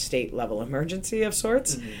or a state level emergency of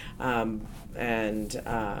sorts.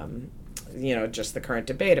 Just the current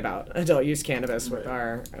debate about adult use cannabis with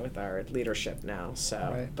our leadership now.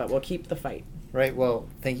 So, but we'll keep the fight. Right. Well,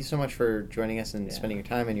 thank you so much for joining us and spending your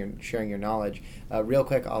time and sharing your knowledge. Real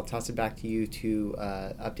quick, I'll toss it back to you to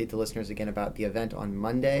update the listeners again about the event on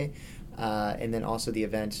Monday. And then also the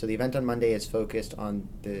event. So the event on Monday is focused on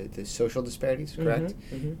the social disparities, correct?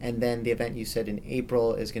 And then the event you said in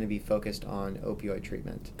April is going to be focused on opioid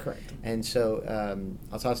treatment. Correct. And so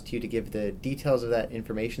I'll toss it to you to give the details of that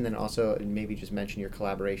information, then also maybe just mention your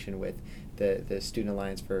collaboration with the Student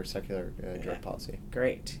Alliance for Secular Drug Policy.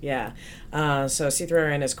 Great. Yeah. So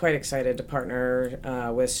C3RN is quite excited to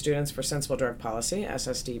partner with Students for Sensible Drug Policy,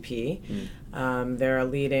 SSDP. They're a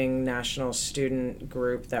leading national student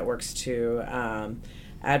group that works to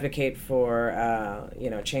advocate for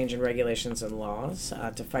change in regulations and laws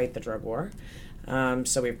to fight the drug war.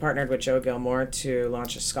 So we've partnered with Joe Gilmore to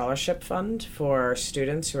launch a scholarship fund for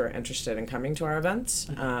students who are interested in coming to our events,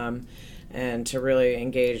 and to really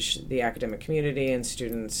engage the academic community and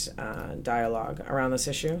students' dialogue around this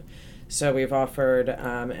issue. So we've offered,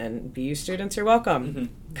 and BU students, you're welcome.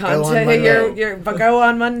 Mm-hmm. Go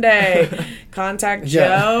on Monday. Contact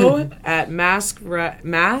Joe at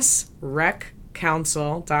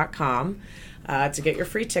massrecouncil.com to get your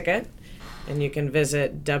free ticket. And you can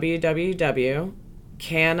visit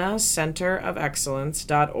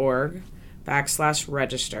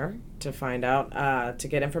www.canacenterofexcellence.org/register to find out, to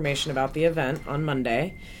get information about the event on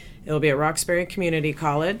Monday. It'll be at Roxbury Community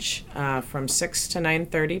College from 6 to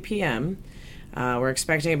 9:30 p.m. We're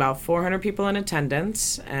expecting about 400 people in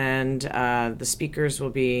attendance, and the speakers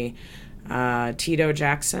will be Tito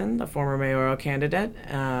Jackson, the former mayoral candidate.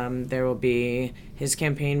 There will be his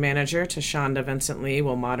campaign manager, Tashonda Vincent Lee,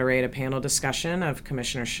 will moderate a panel discussion of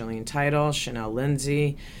Commissioner Shalene Title, Chanel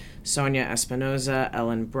Lindsay, Sonia Espinoza,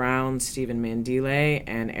 Ellen Brown, Stephen Mandile,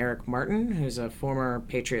 and Eric Martin, who's a former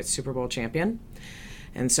Patriots Super Bowl champion.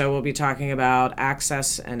 And so we'll be talking about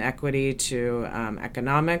access and equity to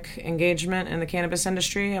economic engagement in the cannabis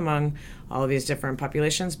industry among all of these different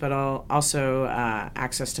populations, but also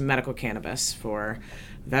access to medical cannabis for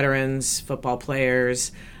veterans, football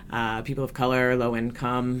players, people of color, low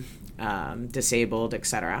income, disabled,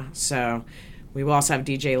 etc. So we will also have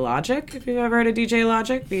DJ Logic, if you've ever heard of DJ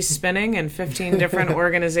Logic, be spinning in 15 different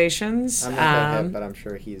organizations. I'm not that hip, but I'm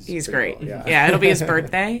sure he's great. Cool. Yeah, it'll be his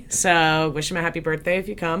birthday. So wish him a happy birthday if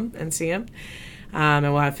you come and see him. And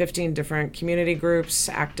we'll have 15 different community groups,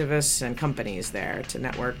 activists, and companies there to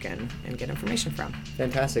network and get information from.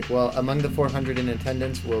 Fantastic. Well, among the 400 in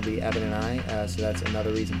attendance will be Evan and I, so that's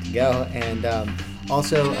another reason to go. And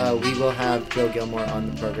also, we will have Joe Gilmore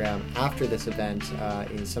on the program after this event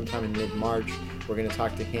sometime in mid-March. We're going to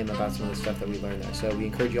talk to him about some of the stuff that we learned there. So we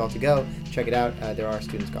encourage you all to go. Check it out. There are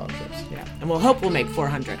student scholarships. Yeah, and we'll hope we'll make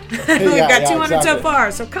 400. We've got 200 so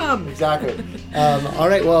far, so come. Exactly. All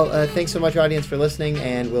right. Well, thanks so much, audience, for listening,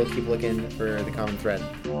 and we'll keep looking for the common thread.